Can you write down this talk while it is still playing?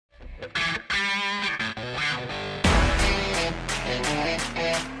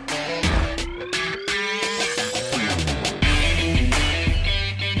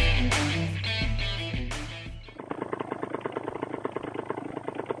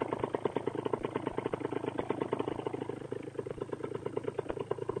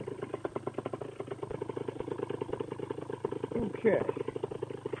Okay.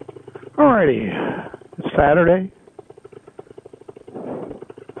 Alrighty. It's Saturday.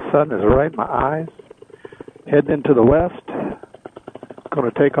 Sun is right in my eyes. Heading into the west. Going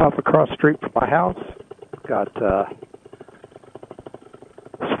to take off across the street from my house. Got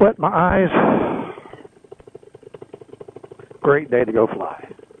sweat in my eyes. Great day to go fly.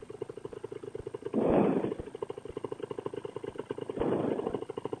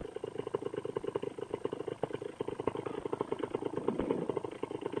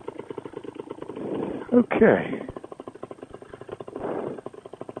 Okay.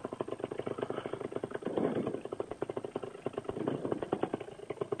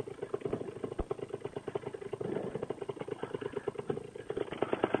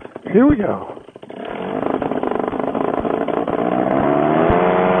 Here we go.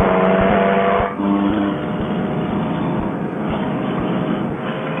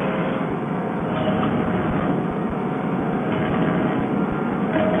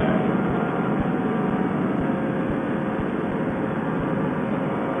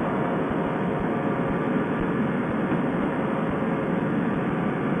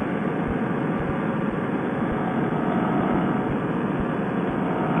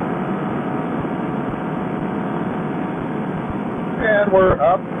 And we're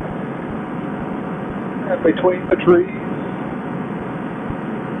up and between the trees.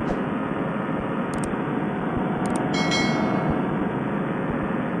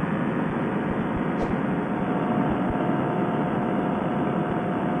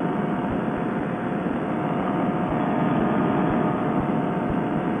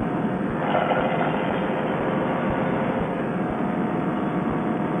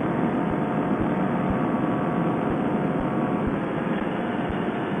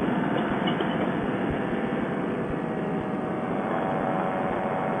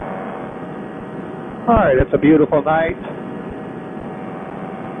 All right, it's a beautiful night,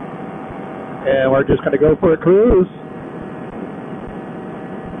 and we're just going to go for a cruise.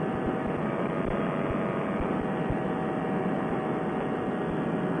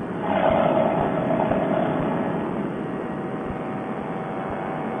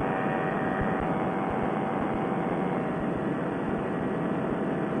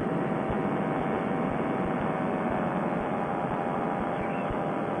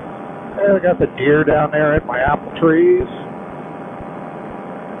 I got the deer down there at my apple trees.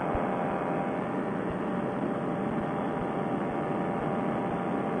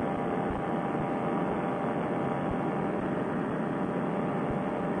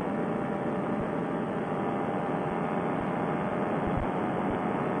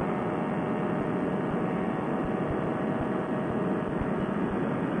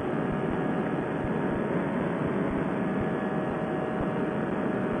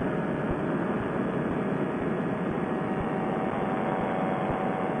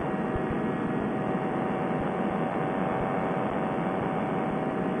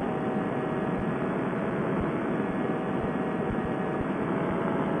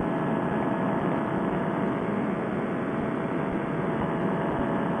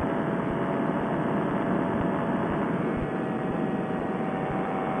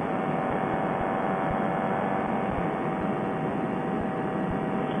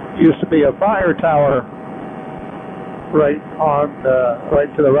 Used to be a fire tower right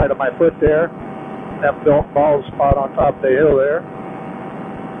to the right of my foot there. That bald spot on top of the hill there.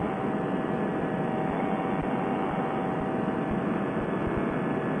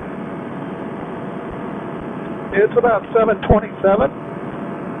 It's about 7:27,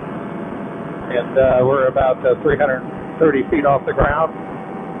 and we're about 330 feet off the ground.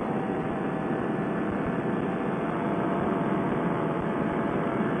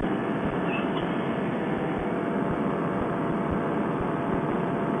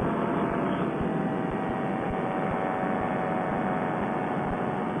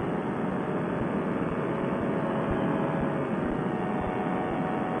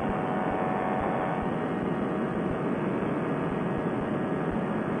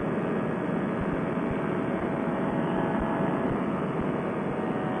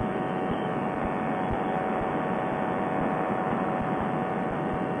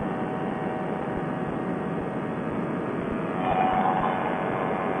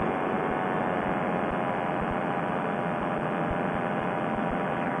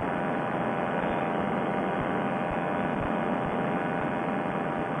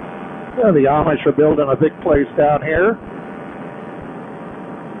 The Amish are building a big place down here.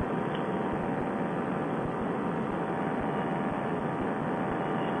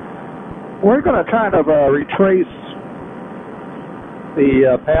 We're going to kind of retrace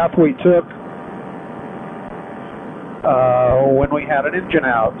the path we took when we had an engine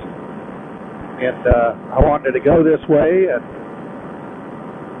out. And I wanted to go this way, and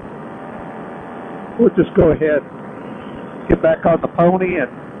we'll just go ahead, get back on the pony, and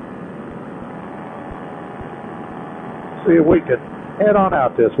see if we can head on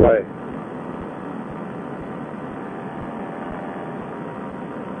out this way.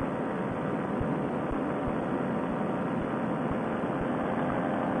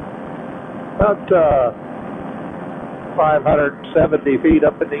 About 570 feet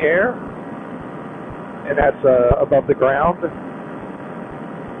up in the air, and that's above the ground.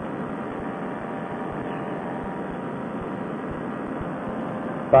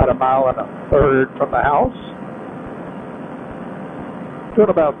 About 1.5 miles from the house. Doing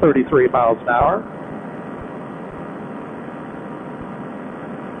about 33 miles an hour.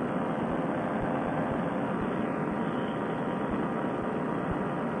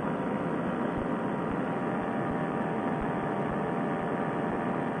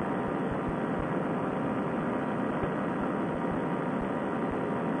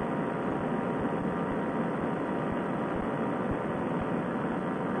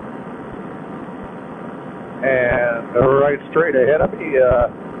 And right straight ahead of me,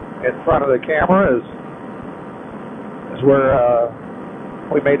 in front of the camera, is where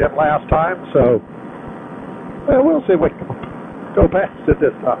we made it last time. So, well, we'll see if we can go past it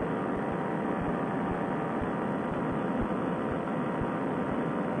this time.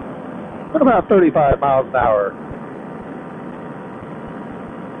 At about 35 miles an hour.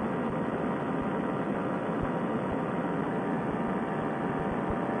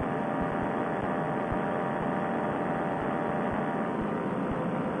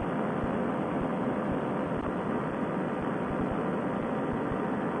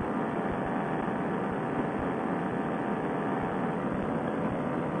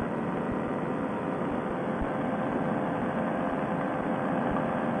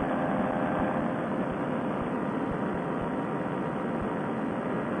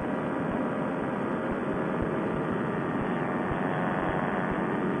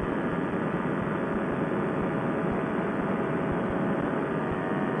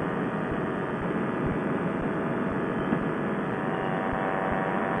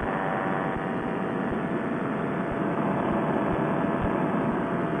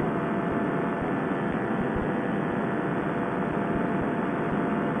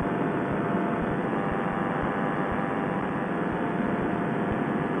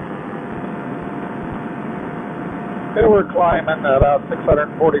 Okay, we're climbing about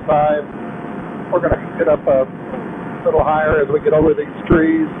 645. We're going to get up a little higher as we get over these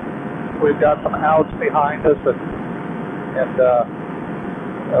trees. We've got some outs behind us, and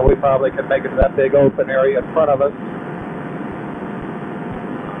we probably can make it to that big open area in front of us.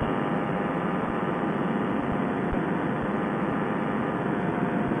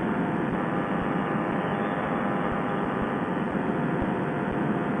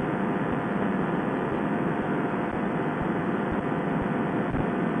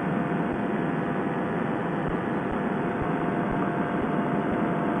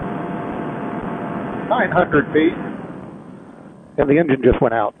 Feet, and the engine just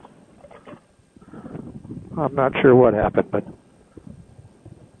went out. I'm not sure what happened, but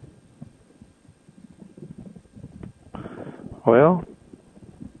well,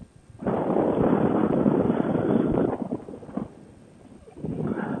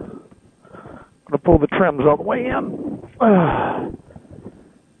 gonna pull the trims all the way in,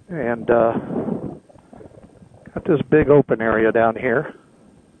 and got this big open area down here.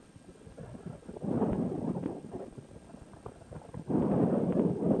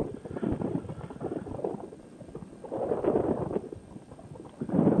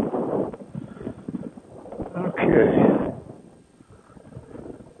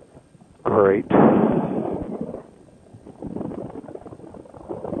 Great.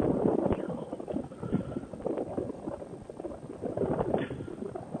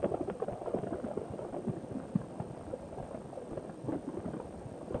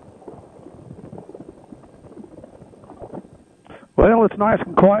 Well, it's nice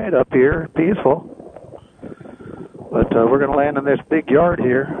and quiet up here, peaceful. But we're going to land in this big yard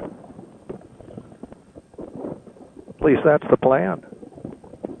here. At least that's the plan.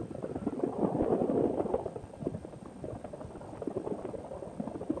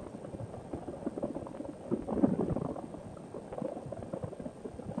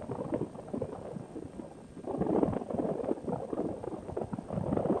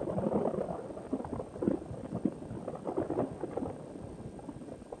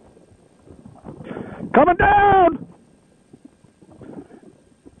 Coming down!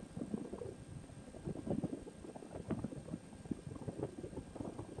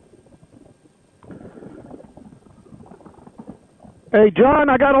 Hey, John,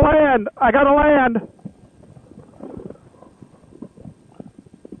 I gotta land. I gotta land.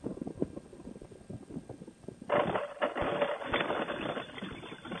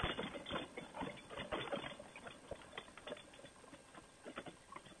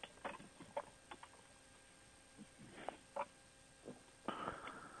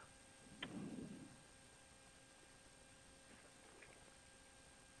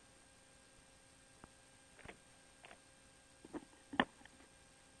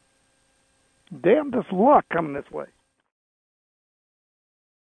 Damn this luck coming this way.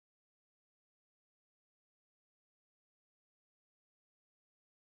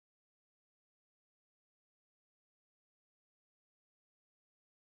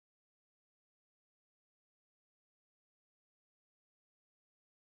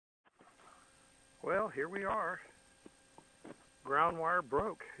 Well, here we are. Ground wire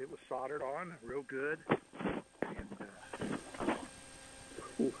broke. It was soldered on real good. And,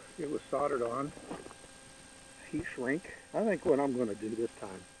 it was soldered on. Heat shrink. I think what I'm going to do this time,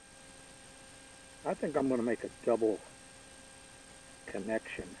 I think I'm going to make a double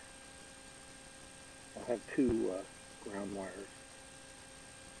connection. I'll have two ground wires.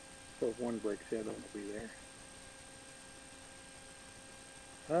 So if one breaks in, it'll be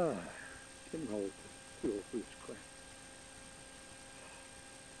there. Getting old. Fuel boost crap.